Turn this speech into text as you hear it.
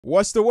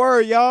What's the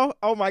word, y'all?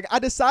 Oh my God. I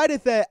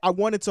decided that I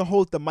wanted to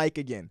hold the mic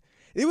again.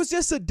 It was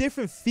just a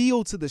different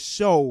feel to the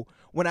show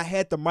when I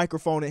had the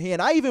microphone in hand.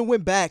 I even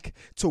went back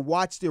to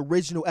watch the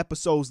original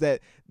episodes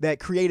that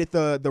created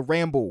the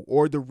ramble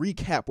or the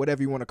recap,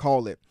 whatever you want to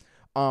call it.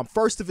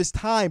 First of its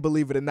time,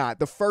 believe it or not.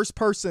 The first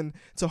person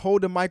to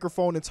hold a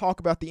microphone and talk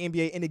about the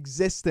NBA in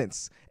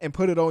existence and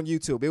put it on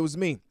YouTube. It was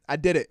me. I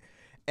did it.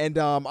 And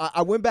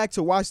I went back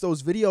to watch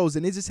those videos,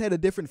 and it just had a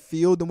different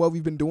feel than what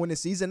we've been doing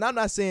this season. I'm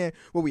not saying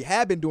what we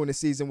have been doing this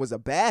season was a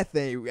bad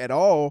thing at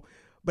all,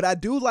 but I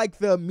do like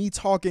the me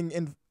talking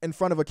in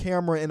front of a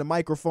camera and a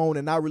microphone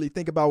and not really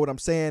think about what I'm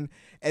saying,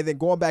 and then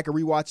going back and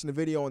rewatching the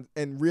video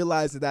and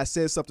realizing that I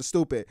said something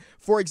stupid.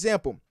 For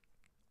example,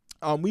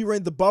 we were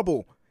in the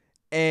bubble,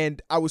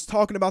 and I was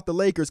talking about the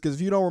Lakers because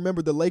if you don't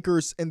remember, the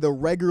Lakers in the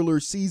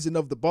regular season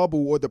of the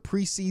bubble or the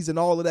preseason,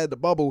 all of that, the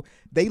bubble,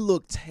 they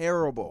look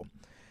terrible.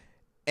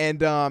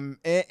 And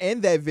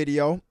in that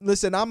video,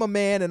 listen, I'm a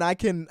man and I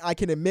can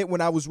admit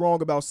when I was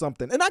wrong about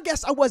something. And I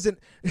guess I wasn't,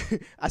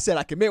 I said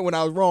I can admit when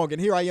I was wrong, and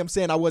here I am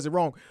saying I wasn't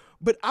wrong.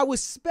 But I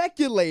was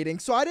speculating,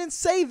 so I didn't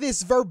say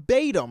this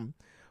verbatim,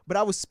 but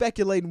I was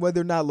speculating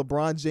whether or not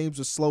LeBron James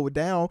would slow it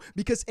down,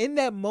 because in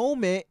that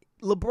moment,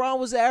 LeBron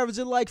was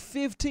averaging like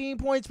 15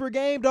 points per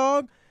game,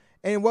 dog.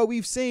 And what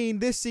we've seen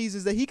this season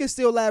is that he can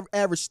still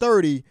average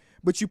 30,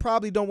 but you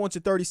probably don't want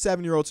your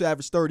 37-year-old to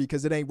average 30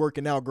 because it ain't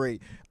working out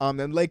great.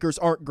 And Lakers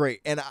aren't great.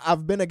 And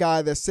I've been a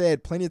guy that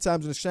said plenty of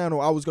times on the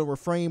channel I was going to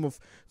refrain of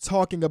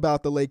talking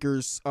about the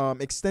Lakers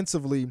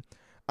extensively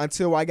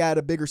until I got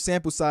a bigger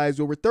sample size.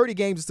 Where we're 30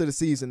 games into the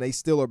season, they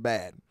still are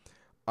bad.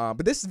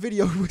 But this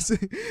video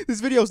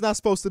is not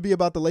supposed to be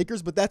about the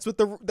Lakers, but that's what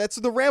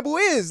the ramble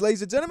is,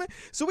 ladies and gentlemen.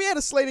 So we had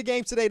a slate of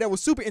games today that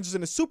was super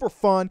interesting and super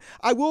fun.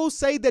 I will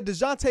say that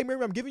DeJounte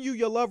Murray, I'm giving you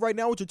your love right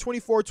now with your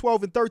 24,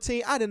 12, and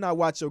 13. I did not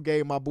watch your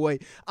game, my boy.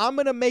 I'm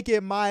gonna make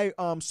it my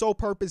sole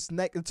purpose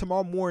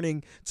tomorrow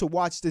morning to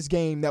watch this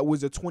game that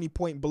was a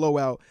 20-point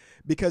blowout,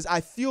 because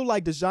I feel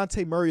like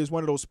DeJounte Murray is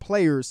one of those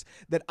players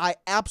that I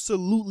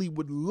absolutely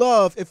would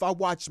love if I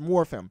watched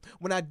more of him.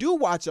 When I do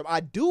watch him,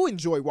 I do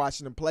enjoy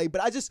watching him play, but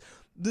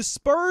the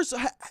Spurs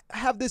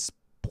have this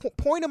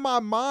point in my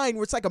mind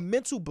where it's like a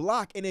mental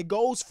block, and it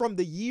goes from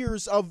the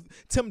years of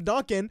Tim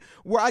Duncan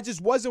where I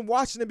just wasn't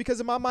watching them because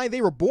in my mind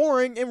they were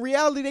boring. In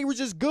reality, they were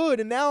just good.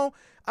 And now,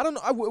 I don't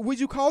know, would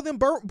you call them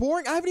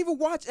boring? I haven't even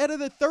watched, out of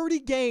the 30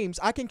 games,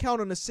 I can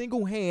count on a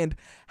single hand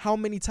how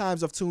many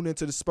times I've tuned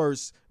into the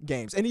Spurs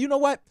games. And you know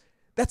what?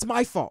 That's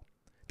my fault.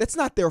 That's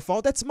not their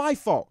fault. That's my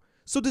fault.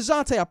 So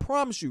DeJounte, I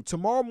promise you,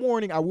 tomorrow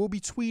morning I will be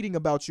tweeting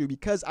about you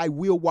because I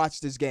will watch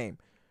this game.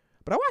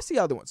 But I watch the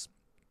other ones.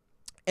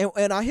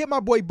 And I hit my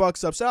boy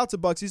Bucks up. Shout out to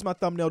Bucks. He's my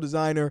thumbnail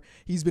designer.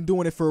 He's been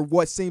doing it for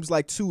what seems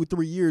like 2 or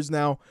 3 years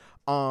now.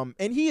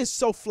 And he is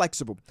so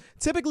flexible.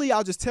 Typically,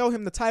 I'll just tell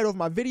him the title of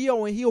my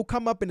video, and he'll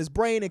come up in his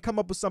brain and come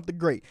up with something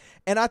great.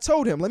 And I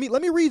told him, let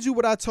me read you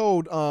what I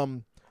told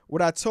him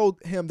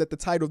that the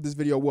title of this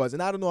video was.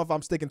 And I don't know if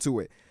I'm sticking to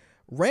it.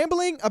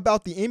 Rambling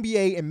about the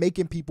NBA and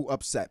making people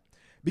upset.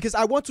 Because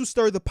I want to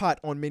stir the pot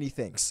on many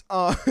things.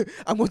 Let's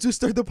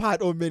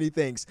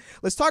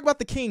talk about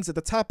the Kings at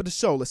the top of the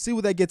show. Let's see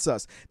what that gets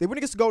us. They went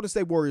against the Golden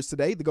State Warriors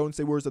today. The Golden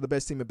State Warriors are the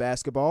best team in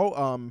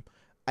basketball.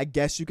 I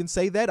guess you can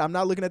say that. I'm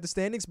not looking at the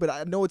standings, but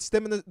I know it's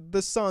them and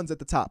the Suns at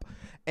the top.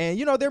 And,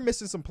 you know, they're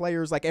missing some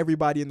players like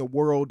everybody in the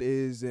world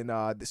is. And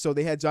so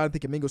they had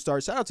Jonathan Kuminga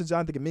start. Shout out to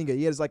Jonathan Kuminga.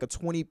 He has like a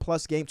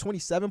 20-plus game,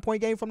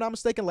 27-point game, if I'm not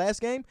mistaken,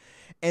 last game.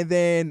 And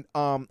then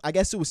I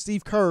guess it was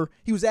Steve Kerr.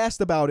 He was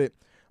asked about it.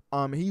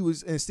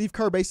 And Steve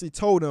Kerr basically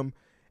told him,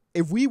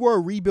 if we were a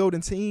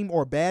rebuilding team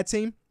or a bad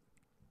team,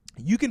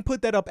 you can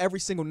put that up every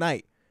single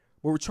night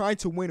where we're trying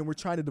to win and we're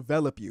trying to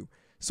develop you.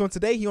 So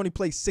today he only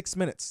played 6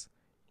 minutes.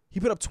 He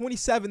put up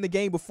 27 the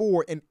game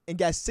before and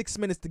got 6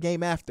 minutes the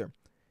game after.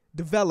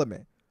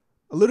 Development.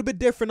 A little bit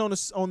different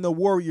on the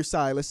Warrior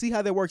side. Let's see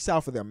how that works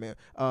out for them, man.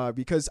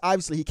 Because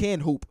obviously he can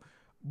hoop.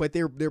 But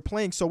they're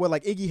playing so well.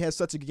 Like Iggy has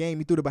such a good game.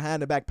 He threw the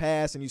behind the back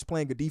pass and he's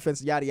playing good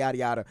defense, yada, yada,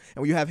 yada.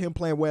 And when you have him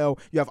playing well,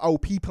 you have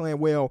OP playing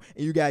well,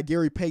 and you got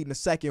Gary Payton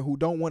II, who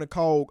don't want to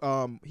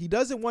call, he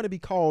doesn't want to be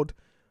called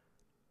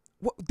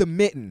the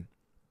mitten,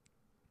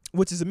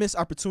 which is a missed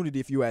opportunity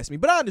if you ask me.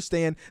 But I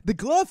understand. The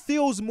glove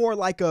feels more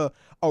like a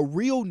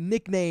real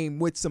nickname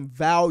with some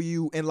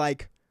value, and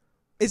like,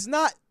 it's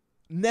not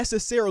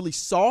necessarily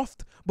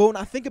soft, but when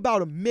I think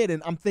about a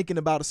mitten, I'm thinking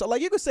about it. So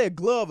like you could say a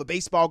glove, a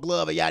baseball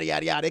glove, a yada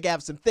yada yada. They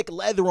have some thick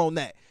leather on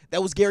that.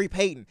 That was Gary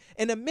Payton.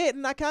 And a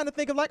mitten, I kind of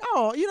think of like,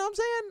 oh, you know what I'm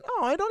saying?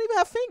 Oh, I don't even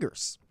have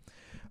fingers.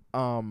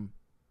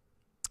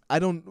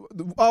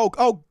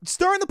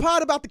 Stirring the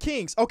pot about the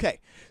Kings.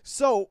 Okay,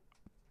 so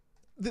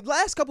the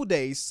last couple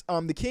days,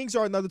 the Kings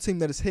are another team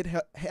that is hit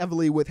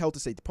heavily with health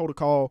and safety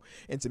protocol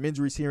and some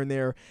injuries here and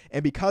there.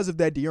 And because of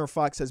that, De'Aaron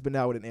Fox has been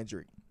out with an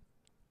injury.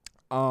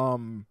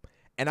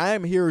 And I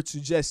am here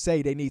to just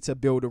say they need to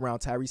build around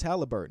Tyrese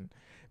Halliburton,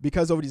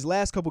 because over these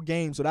last couple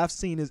games, what I've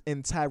seen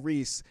in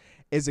Tyrese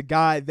is a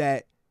guy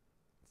that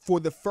for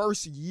the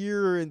first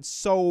year and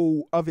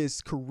so of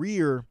his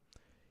career,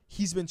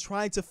 he's been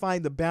trying to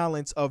find the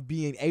balance of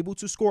being able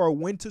to score, or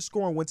when to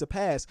score and when to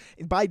pass.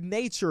 And by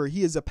nature,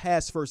 he is a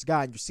pass-first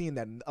guy, and you're seeing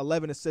that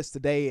 11 assists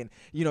today. And,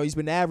 he's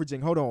been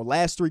averaging,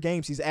 last 3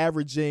 games, he's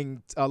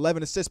averaging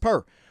 11 assists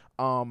per.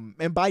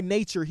 And by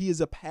nature, he is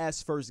a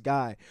pass-first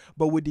guy.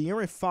 But with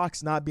De'Aaron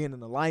Fox not being in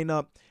the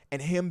lineup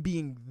and him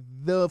being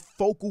the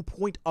focal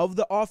point of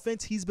the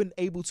offense, he's been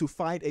able to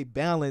find a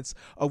balance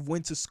of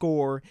when to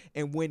score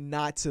and when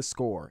not to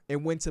score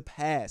and when to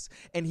pass.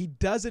 And he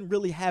doesn't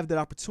really have that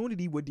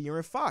opportunity with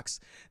De'Aaron Fox.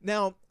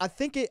 Now, I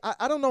think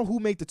I don't know who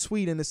made the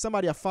tweet, and it's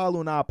somebody I follow,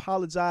 and I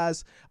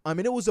apologize. I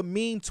mean, it was a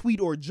meme tweet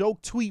or a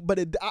joke tweet, but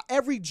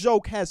every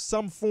joke has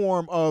some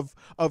form of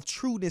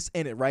trueness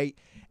in it, right?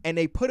 And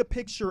they put a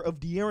picture of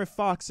De'Aaron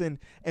Fox and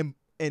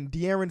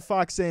De'Aaron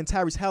Fox and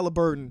Tyrese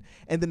Halliburton,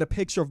 and then a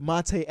picture of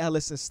Monte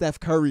Ellis and Steph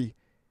Curry,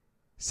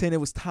 saying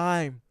it was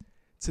time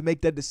to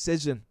make that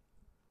decision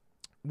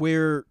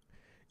where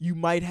you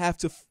might have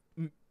to,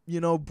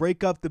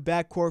 break up the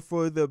backcourt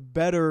for the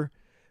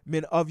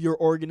betterment of your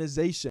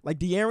organization. Like,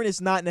 De'Aaron is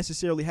not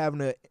necessarily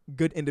having a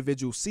good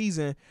individual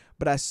season,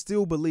 but I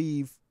still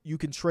believe you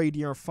can trade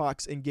De'Aaron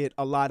Fox and get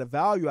a lot of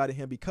value out of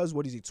him because,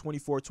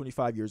 24,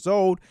 25 years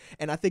old?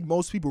 And I think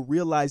most people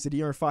realize that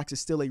De'Aaron Fox is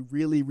still a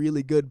really,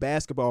 really good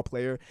basketball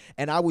player.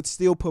 And I would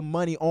still put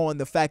money on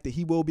the fact that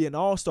he will be an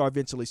all-star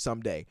eventually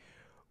someday.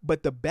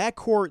 But the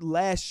backcourt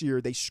last year,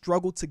 they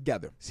struggled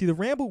together. See, the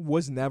Ramble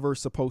was never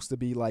supposed to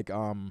be like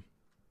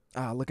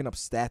looking up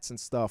stats and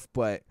stuff,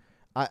 but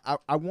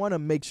I want to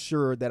make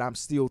sure that I'm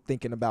still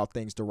thinking about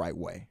things the right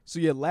way. So,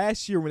 yeah,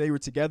 last year when they were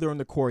together on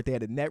the court, they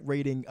had a net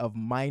rating of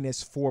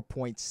minus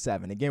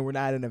 4.7. Again, we're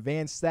not an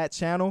advanced stat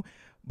channel,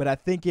 but I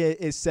think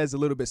it says a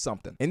little bit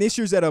something. And this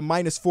year's at a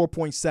minus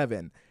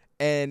 4.7.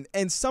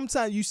 And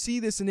sometimes you see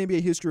this in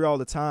NBA history all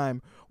the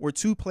time where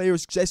two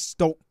players just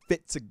don't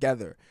fit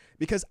together.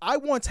 Because I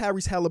want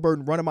Tyrese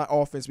Halliburton running my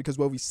offense, because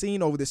what we've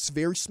seen over this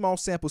very small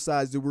sample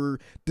size that we're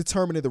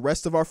determining the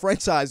rest of our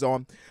franchise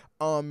on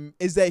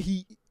is that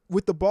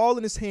with the ball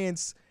in his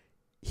hands,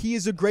 he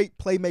is a great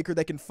playmaker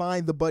that can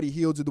find the Buddy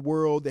Hields of the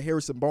world, the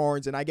Harrison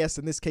Barnes, and I guess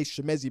in this case,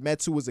 Chimezie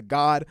Metu is a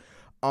god.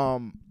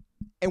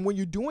 And when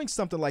you're doing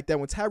something like that,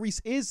 when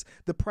Tyrese is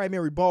the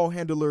primary ball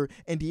handler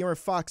and De'Aaron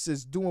Fox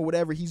is doing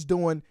whatever he's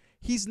doing,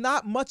 he's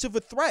not much of a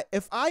threat.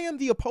 If I am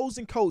the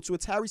opposing coach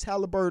with Tyrese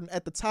Halliburton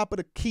at the top of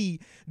the key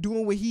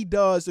doing what he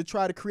does to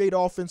try to create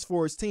offense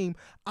for his team,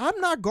 I'm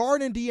not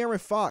guarding De'Aaron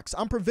Fox.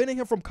 I'm preventing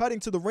him from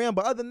cutting to the rim.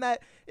 But other than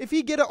that, if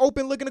he get an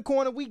open look in the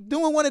corner, we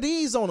doing one of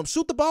these on him.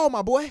 Shoot the ball,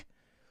 my boy.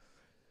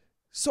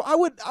 So I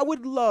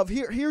would love,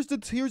 here's the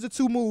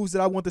 2 moves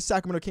that I want the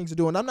Sacramento Kings to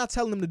do. And I'm not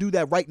telling them to do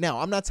that right now.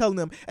 I'm not telling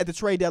them at the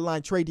trade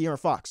deadline, trade De'Aaron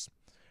Fox.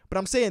 But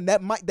I'm saying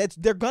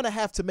they're going to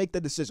have to make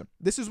the decision.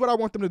 This is what I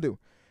want them to do.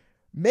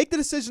 Make the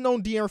decision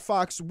on De'Aaron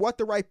Fox, what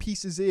the right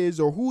pieces is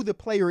or who the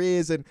player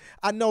is. And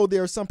I know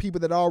there are some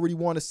people that already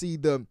want to see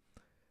the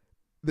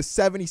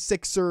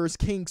 76ers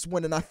Kings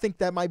win, and I think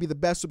that might be the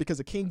best one because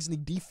the Kings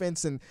need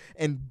defense, and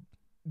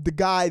the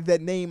guy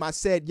that name I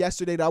said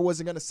yesterday that I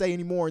wasn't going to say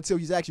anymore until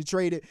he's actually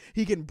traded,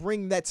 he can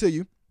bring that to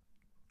you.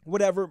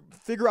 Whatever,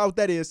 figure out what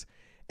that is.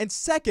 And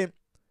second,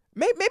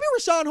 maybe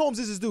Richaun Holmes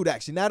is his dude,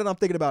 actually, now that I'm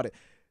thinking about it.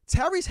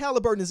 Tyrese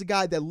Halliburton is a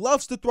guy that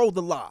loves to throw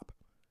the lob.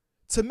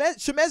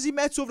 Chimezie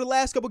Metu over the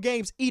last couple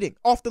games eating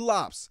off the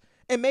lobs.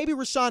 And maybe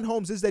Richaun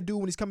Holmes is that dude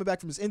when he's coming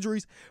back from his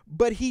injuries,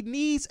 but he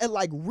needs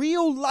a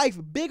real life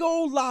big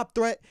old lob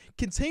threat.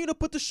 Continue to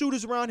put the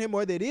shooters around him,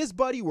 whether it is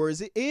Buddy,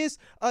 whether it is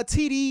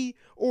TD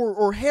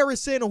or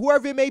Harrison or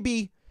whoever it may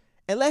be,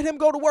 and let him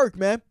go to work,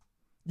 man.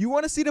 You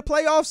want to see the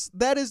playoffs?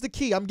 That is the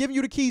key. I'm giving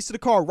you the keys to the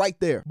car right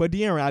there. But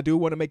De'Aaron, I do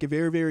want to make it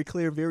very, very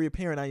clear, very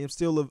apparent. I am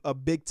still a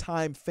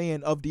big-time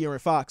fan of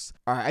De'Aaron Fox.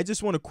 All right, I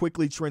just want to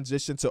quickly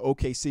transition to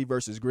OKC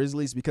versus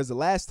Grizzlies because the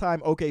last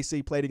time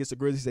OKC played against the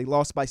Grizzlies, they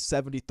lost by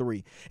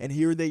 73. And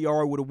here they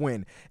are with a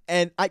win.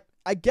 And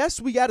I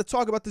guess we got to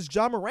talk about this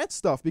Ja Morant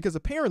stuff because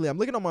apparently, I'm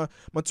looking on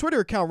my Twitter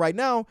account right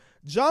now,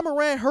 Ja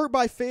Morant hurt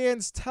by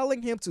fans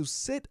telling him to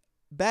sit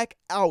back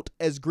out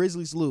as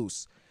Grizzlies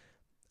lose.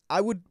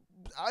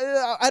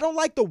 I don't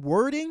like the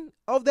wording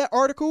of that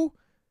article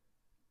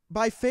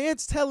by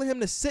fans telling him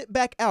to sit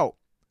back out.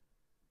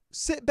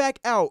 Sit back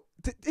out.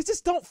 It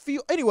just don't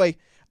feel. Anyway,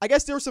 I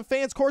guess there were some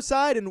fans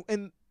courtside, and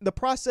in the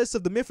process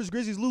of the Memphis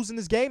Grizzlies losing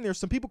this game, there's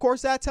some people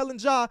courtside telling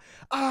Ja,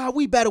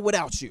 we better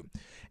without you.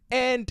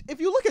 And if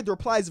you look at the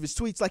replies of his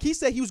tweets, like he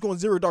said he was going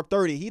 0 dark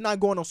 30. He's not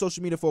going on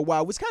social media for a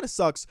while, which kind of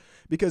sucks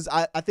because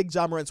I think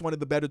Ja Morant's one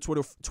of the better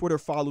Twitter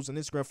follows and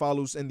Instagram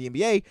follows in the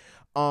NBA.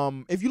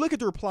 If you look at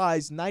the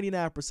replies,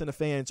 99% of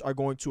fans are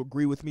going to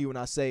agree with me when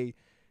I say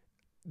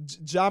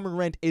Ja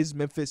Morant is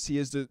Memphis. He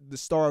is the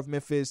star of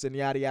Memphis and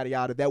yada, yada,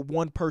 yada. That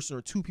one person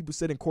or two people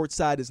sitting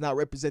courtside does not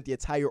represent the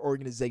entire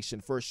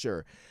organization for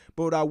sure.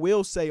 But what I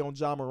will say on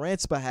Ja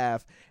Morant's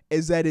behalf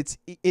is that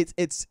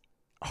it's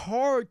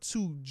hard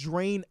to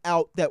drain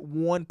out that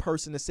one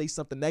person to say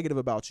something negative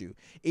about you.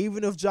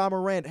 Even if Ja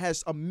Morant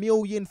has a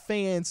million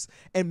fans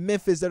in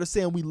Memphis that are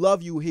saying, we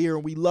love you here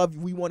and we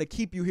want to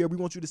keep you here. We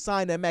want you to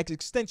sign that max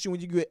extension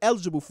when you get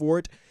eligible for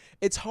it.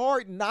 It's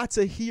hard not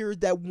to hear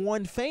that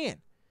one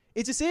fan.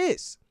 It just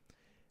is.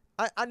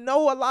 I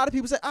know a lot of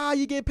people say,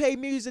 you get paid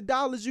millions of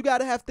dollars, you got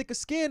to have thicker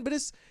skin, but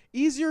it's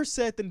easier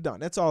said than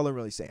done. That's all I'm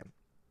really saying.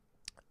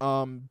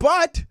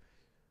 But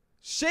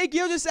Shai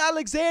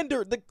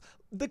Gilgeous-Alexander,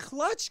 the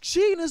clutch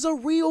gene is a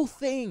real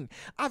thing.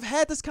 I've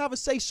had this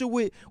conversation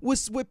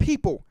with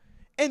people,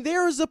 and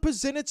there is a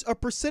percentage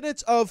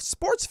of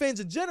sports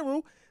fans in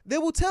general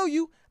that will tell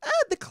you,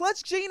 the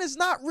clutch gene is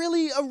not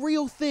really a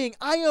real thing.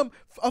 I am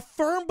a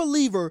firm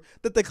believer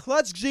that the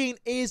clutch gene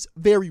is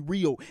very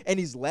real, and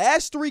these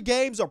last 3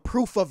 games are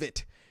proof of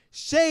it.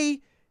 Shai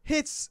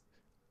hits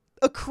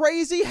a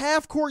crazy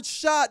half-court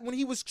shot when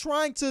he was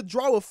trying to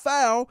draw a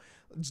foul.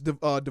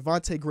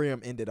 Devontae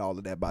Graham ended all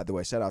of that, by the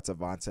way. Shout out to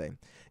Devontae.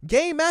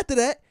 Game after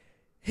that,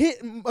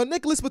 hit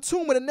Nicholas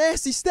Batum with a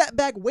nasty step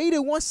back, waited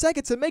 1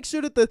 second to make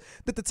sure that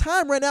the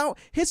time ran out,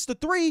 hits the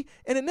 3,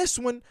 and in this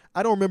one,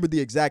 I don't remember the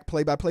exact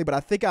play-by-play, but I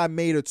think I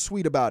made a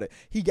tweet about it.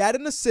 He got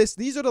an assist.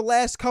 These are the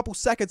last couple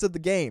seconds of the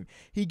game.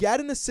 He got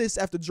an assist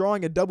after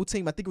drawing a double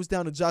team. I think it was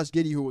down to Josh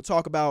Giddey, who we'll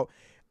talk about.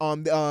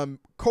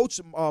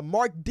 Coach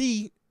Mark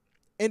D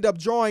end up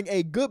drawing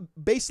a good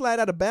baseline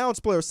out of bounds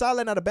play or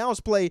sideline out of bounds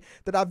play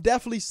that I've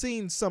definitely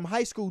seen some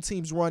high school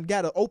teams run.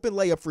 Got an open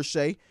layup for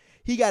Shai.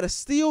 He got a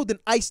steal, then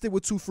iced it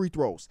with 2 free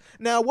throws.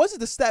 Now, it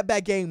wasn't the step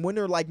back game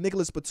winner like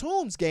Nicholas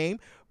Batum's game,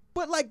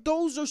 but like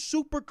those are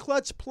super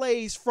clutch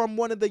plays from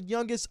one of the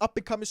youngest up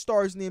and coming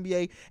stars in the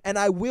NBA, and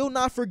I will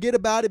not forget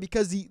about it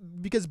because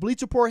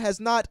Bleacher Report has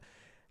not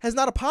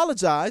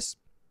apologized.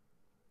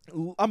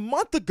 A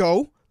month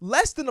ago,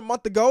 less than a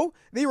month ago,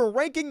 they were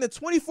ranking the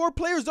 24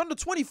 players under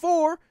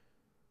 24,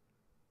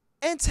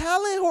 and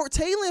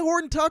Talen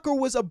Horton-Tucker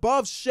was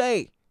above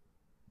Shai.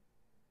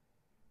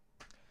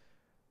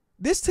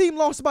 This team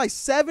lost by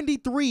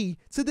 73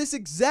 to this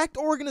exact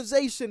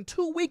organization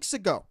 2 weeks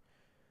ago.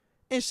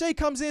 And Shai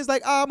comes in and is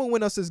like, I'm going to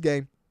win us this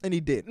game. And he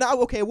did. Now,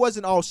 okay, it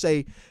wasn't all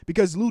Shai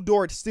because Lu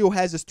Dort still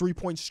has his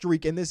 3-point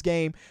streak in this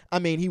game. I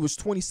mean, he was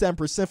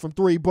 27% from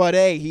 3, but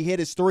hey, he hit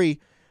his 3.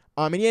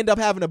 And he ended up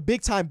having a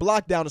big-time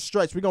block down the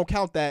stretch. We're going to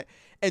count that.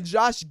 And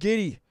Josh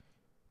Giddey,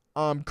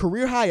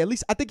 career high, at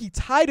least I think he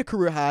tied a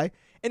career high,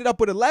 ended up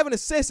with 11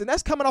 assists. And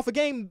that's coming off a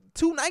game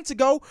 2 nights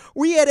ago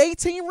where he had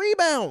 18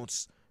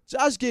 rebounds.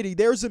 Josh Giddey,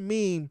 there's a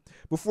meme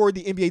before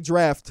the NBA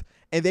draft,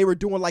 and they were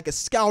doing like a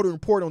scouting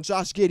report on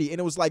Josh Giddey, and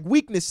it was like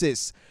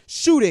weaknesses,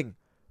 shooting,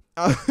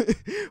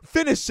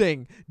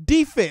 finishing,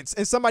 defense,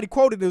 and somebody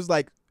quoted it was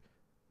like,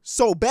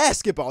 so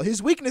basketball.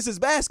 His weakness is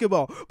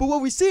basketball. But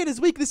what we see in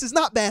his weakness is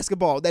not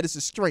basketball. That is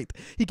his strength.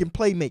 He can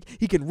play make.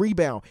 He can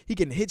rebound. He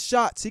can hit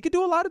shots. He can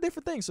do a lot of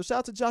different things. So shout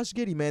out to Josh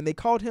Giddey, man. They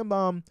called him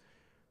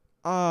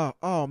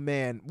oh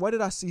man, what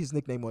did I see his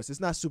nickname was? It's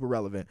not super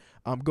relevant.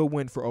 Good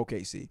win for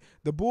OKC.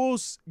 The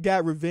Bulls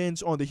got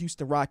revenge on the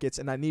Houston Rockets,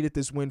 and I needed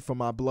this win for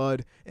my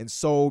blood and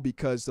soul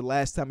because the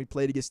last time we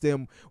played against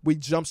them, we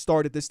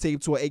jump-started this team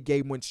to an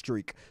 8-game win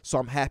streak. So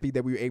I'm happy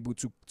that we were able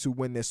to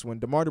win this one.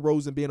 DeMar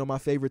DeRozan being on my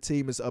favorite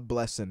team is a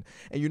blessing.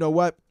 And you know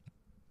what?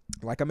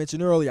 Like I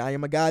mentioned earlier, I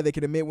am a guy that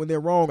can admit when they're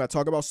wrong. I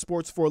talk about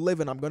sports for a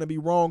living. I'm going to be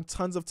wrong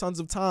tons of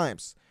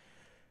times.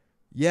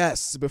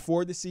 Yes,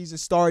 before the season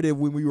started,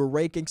 when we were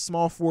ranking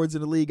small forwards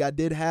in the league, I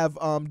did have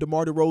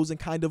DeMar DeRozan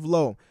kind of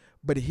low.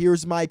 But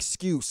here's my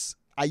excuse.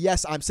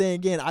 Yes, I'm saying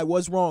again, I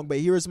was wrong, but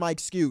here's my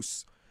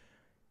excuse.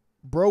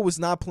 Bro was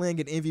not playing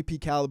an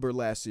MVP caliber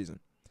last season.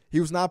 He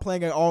was not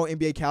playing an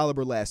all-NBA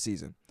caliber last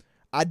season.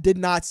 I did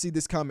not see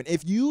this coming.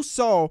 If you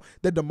saw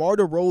that DeMar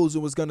DeRozan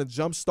was going to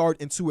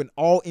jumpstart into an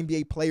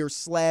all-NBA player /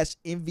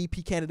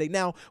 MVP candidate.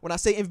 Now, when I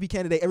say MVP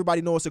candidate,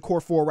 everybody knows it's a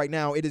core 4 right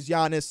now. It is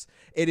Giannis,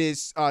 it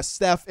is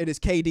Steph, it is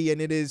KD, and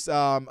it is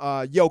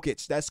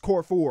Jokic. That's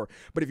core 4.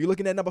 But if you're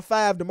looking at number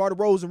 5, DeMar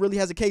DeRozan really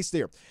has a case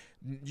there.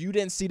 You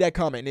didn't see that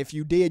coming. If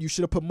you did, you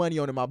should have put money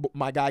on him,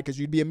 my guy, because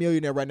you'd be a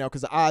millionaire right now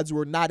because the odds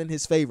were not in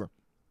his favor.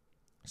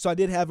 So I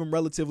did have him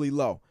relatively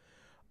low.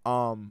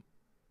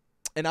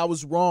 And I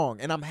was wrong,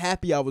 and I'm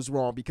happy I was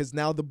wrong because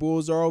now the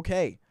Bulls are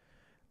okay.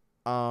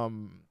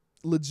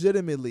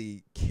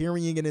 Legitimately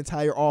carrying an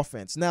entire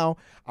offense. Now,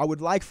 I would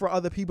like for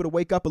other people to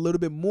wake up a little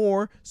bit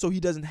more so he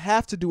doesn't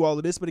have to do all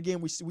of this. But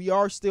again, we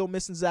are still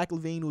missing Zach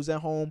LaVine, who's at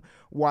home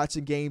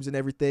watching games and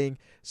everything.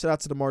 Shout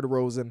out to DeMar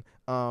DeRozan.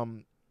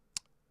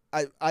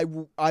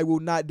 I will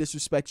not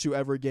disrespect you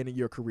ever again in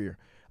your career.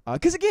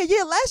 Because again,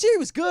 yeah, last year he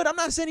was good. I'm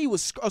not saying he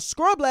was a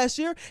scrub last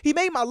year. He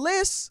made my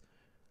list.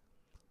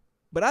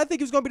 But I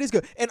think he was going to be this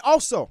good. And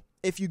also,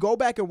 if you go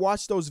back and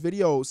watch those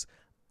videos,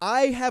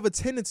 I have a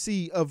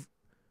tendency of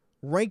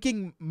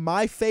ranking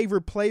my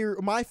favorite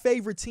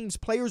team's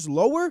players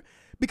lower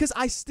because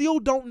I still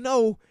don't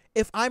know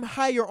if I'm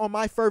higher on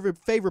my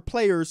favorite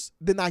players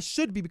than I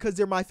should be because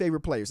they're my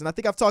favorite players. And I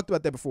think I've talked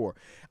about that before.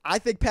 I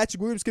think Patrick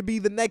Williams could be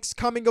the next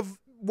coming of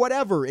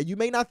whatever, and you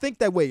may not think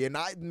that way, and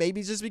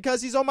maybe just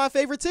because he's on my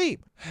favorite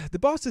team. The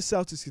Boston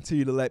Celtics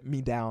continue to let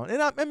me down,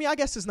 and I mean, I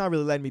guess it's not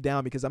really letting me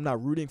down because I'm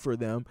not rooting for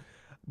them,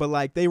 but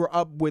like they were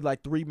up with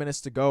like 3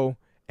 minutes to go,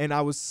 and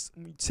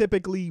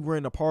we're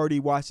in a party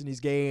watching these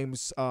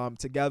games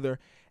together,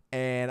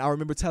 and I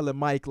remember telling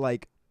Mike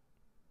like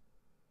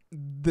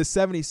the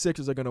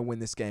 76ers are going to win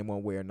this game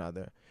one way or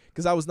another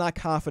because I was not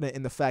confident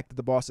in the fact that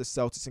the Boston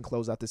Celtics can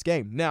close out this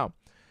game. Now,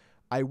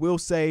 I will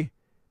say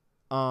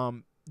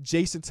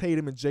Jason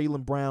Tatum and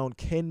Jaylen Brown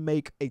can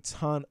make a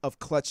ton of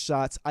clutch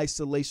shots,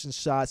 isolation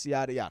shots,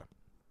 yada, yada.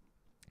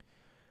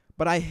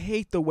 But I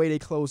hate the way they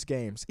close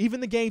games. Even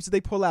the games that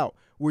they pull out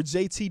where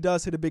JT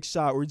does hit a big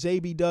shot or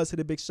JB does hit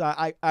a big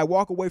shot, I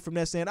walk away from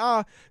that saying,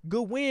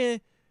 good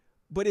win,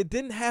 but it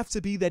didn't have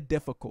to be that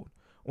difficult.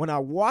 When I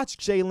watch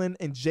Jaylen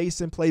and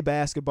Jason play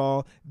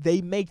basketball,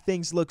 they make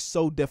things look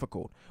so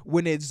difficult.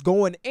 When it's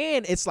going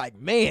in, it's like,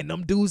 man,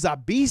 them dudes are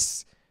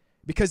beasts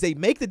because they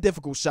make the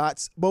difficult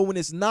shots, but when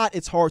it's not,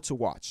 it's hard to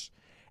watch.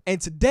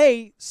 And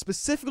today,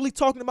 specifically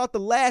talking about the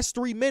last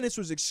 3 minutes,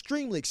 was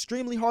extremely,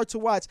 extremely hard to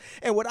watch.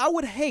 And what I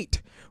would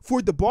hate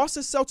for the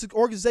Boston Celtics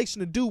organization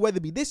to do, whether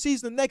it be this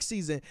season or next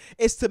season,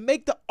 is to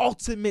make the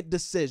ultimate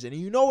decision.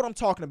 And you know what I'm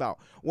talking about,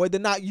 whether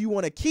or not you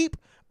want to keep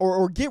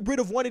or get rid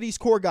of one of these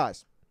core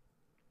guys.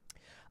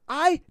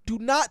 I do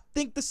not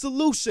think the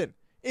solution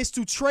is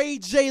to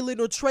trade Jaylen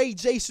or trade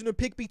Jason or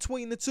pick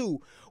between the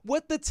two.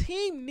 What the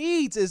team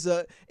needs is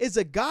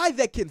a guy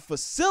that can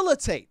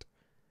facilitate.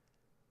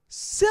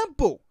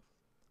 Simple.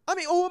 I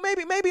mean, or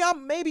maybe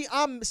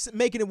I'm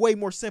making it way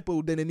more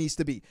simple than it needs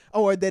to be,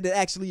 or that it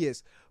actually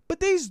is. But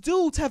these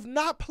dudes have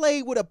not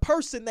played with a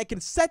person that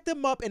can set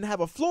them up and have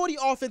a floaty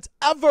offense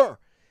ever.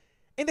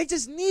 And they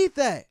just need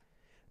that.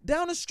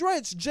 Down the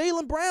stretch,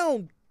 Jaylen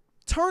Brown,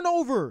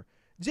 turnover.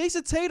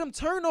 Jason Tatum,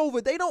 turnover.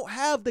 They don't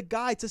have the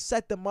guy to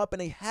set them up,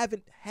 and they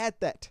haven't had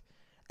that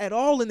at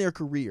all in their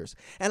careers.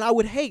 And I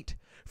would hate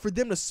for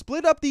them to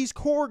split up these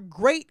core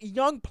great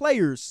young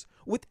players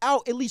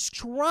without at least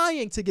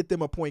trying to get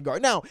them a point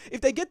guard. Now,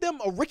 if they get them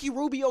a Ricky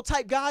Rubio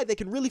type guy that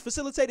can really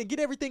facilitate and get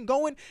everything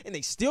going, and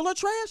they still are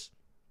trash,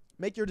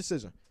 make your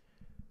decision.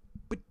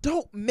 But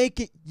don't make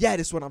it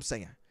yet, is what I'm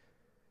saying.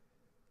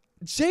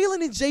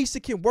 Jaylen and Jason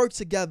can work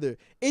together.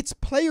 It's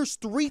players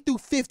 3 through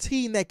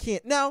 15 that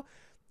can't. Now,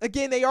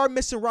 again, they are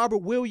missing Robert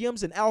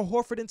Williams and Al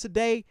Horford in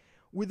today,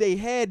 where they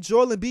had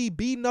Joel Embiid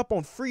beating up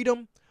on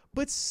Freedom.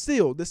 But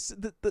still,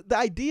 the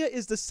idea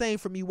is the same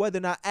for me, whether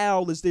or not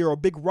Al is there or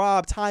Big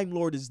Rob, Time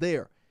Lord, is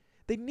there.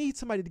 They need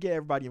somebody to get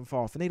everybody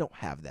involved, and they don't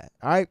have that,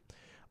 all right?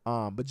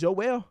 But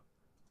Joel,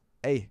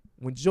 hey,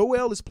 when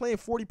Joel is playing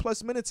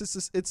 40-plus minutes,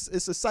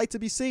 it's a sight to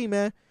be seen,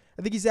 man.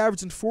 I think he's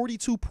averaging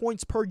 42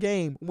 points per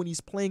game when he's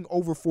playing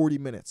over 40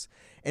 minutes.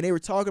 And they were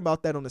talking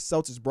about that on the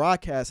Celtics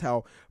broadcast,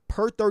 how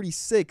per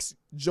 36,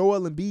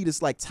 Joel Embiid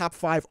is like top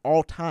 5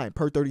 all time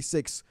per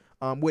 36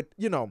 with,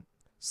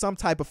 some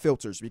type of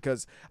filters,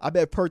 because I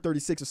bet per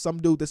 36 is some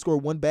dude that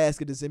scored one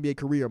basket in his NBA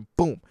career and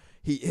boom,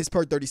 his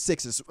per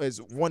 36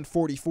 is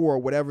 144 or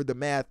whatever the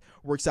math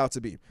works out to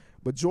be.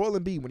 But Joel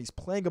Embiid, when he's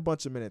playing a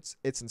bunch of minutes,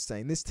 it's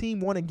insane. This team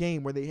won a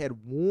game where they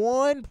had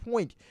 1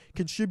 point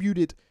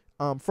contributed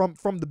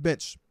from the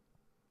bench.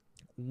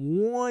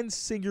 One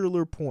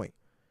singular point.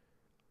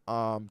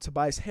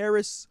 Tobias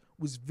Harris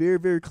was very,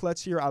 very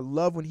clutch here. I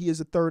love when he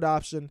is a third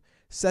option.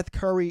 Seth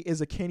Curry is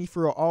a Kenny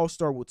Farrell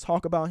All-Star. We'll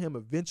talk about him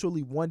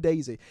eventually one day.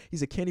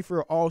 He's a Kenny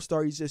Farrell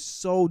All-Star. He's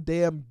just so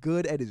damn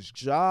good at his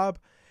job.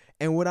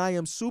 And what I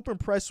am super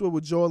impressed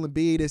with Joel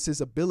Embiid is his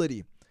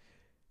ability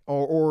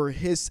or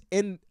his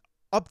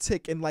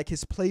uptick in like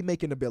his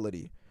playmaking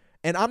ability.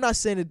 And I'm not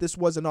saying that this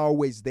wasn't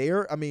always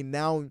there. I mean,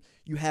 now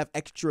you have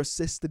extra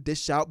assists to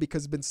dish out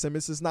because Ben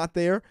Simmons is not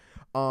there.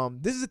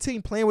 This is a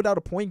team playing without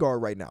a point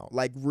guard right now,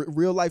 like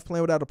real life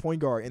playing without a point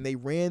guard. And they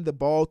ran the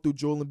ball through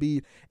Joel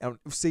Embiid, and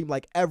it seemed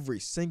like every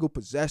single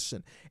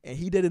possession. And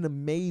he did an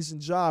amazing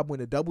job when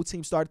the double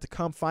team started to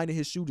come, finding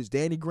his shooters.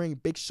 Danny Green,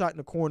 big shot in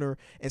the corner,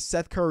 and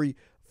Seth Curry,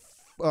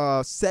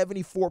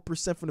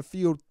 74% from the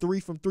field, 3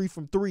 from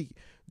 3.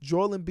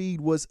 Joel Embiid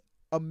was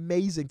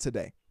amazing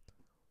today.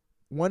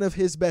 One of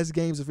his best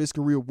games of his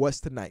career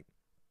was tonight.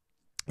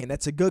 And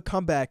that's a good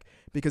comeback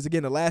because,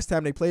 again, the last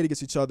time they played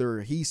against each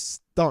other, he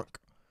stunk.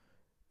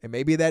 And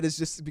maybe that is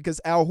just because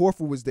Al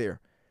Horford was there.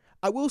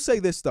 I will say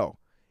this, though.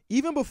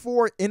 Even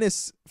before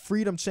Enes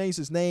Freedom changed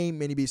his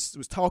name and he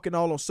was talking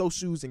all on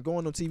socials and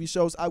going on TV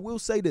shows, I will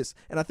say this,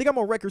 and I think I'm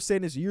on record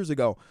saying this years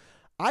ago.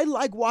 I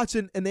like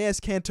watching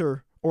Enes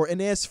Kanter or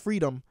Enes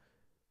Freedom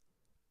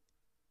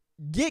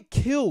get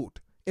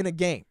killed in a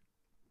game.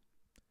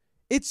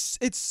 It's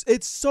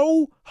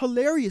so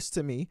hilarious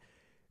to me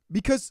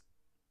because,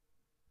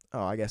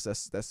 I guess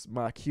that's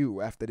my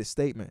cue after this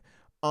statement.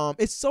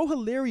 It's so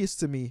hilarious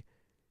to me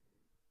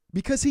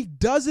because he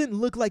doesn't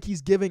look like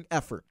he's giving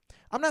effort.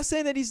 I'm not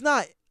saying that he's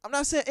not. I'm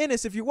not saying,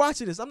 Enes, if you're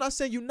watching this, I'm not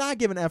saying you're not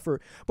giving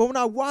effort. But when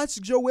I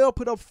watched Joel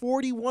put up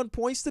 41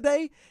 points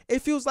today,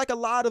 it feels like a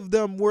lot of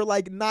them were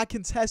like not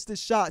contested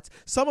shots.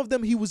 Some of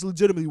them he was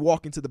legitimately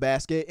walking to the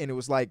basket and it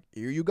was like,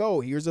 here you go,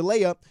 here's a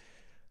layup.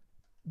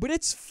 but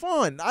it's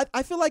fun.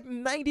 I feel like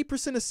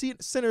 90%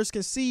 of centers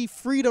can see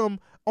freedom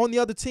on the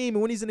other team,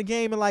 and when he's in the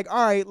game and like,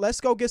 all right,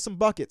 let's go get some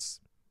buckets.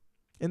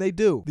 And they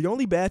do. The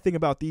only bad thing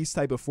about these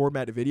type of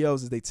formatted videos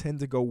is they tend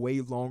to go way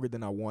longer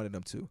than I wanted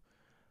them to.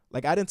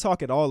 Like, I didn't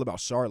talk at all about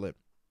Charlotte,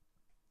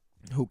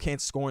 who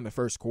can't score in the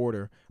first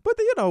quarter. But,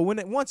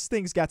 once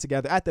things got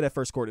together, after that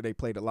first quarter, they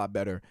played a lot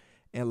better.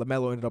 And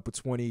LaMelo ended up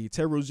with 20.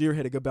 Terry Rozier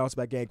had a good bounce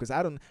back game because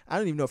I don't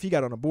even know if he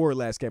got on the board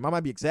last game. I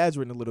might be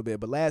exaggerating a little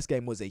bit, but last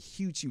game was a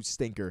huge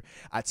stinker.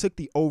 I took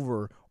the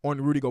over on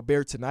Rudy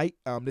Gobert tonight.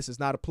 This is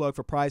not a plug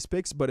for Prize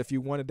Picks, but if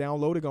you want to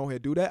download it, go ahead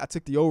and do that. I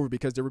took the over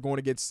because they were going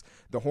against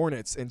the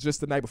Hornets, and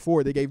just the night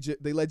before, they let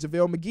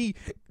JaVale McGee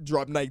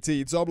drop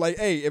 19. So I'm like,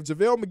 hey, if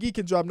JaVale McGee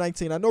can drop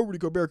 19, I know Rudy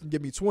Gobert can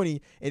give me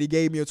 20, and he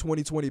gave me a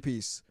 20-20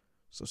 piece.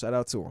 So shout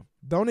out to him.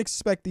 Don't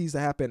expect these to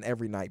happen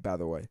every night, by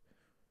the way.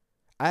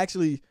 I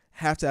actually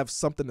have to have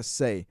something to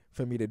say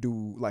for me to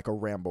do like a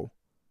ramble,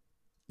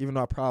 even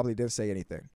though I probably didn't say anything.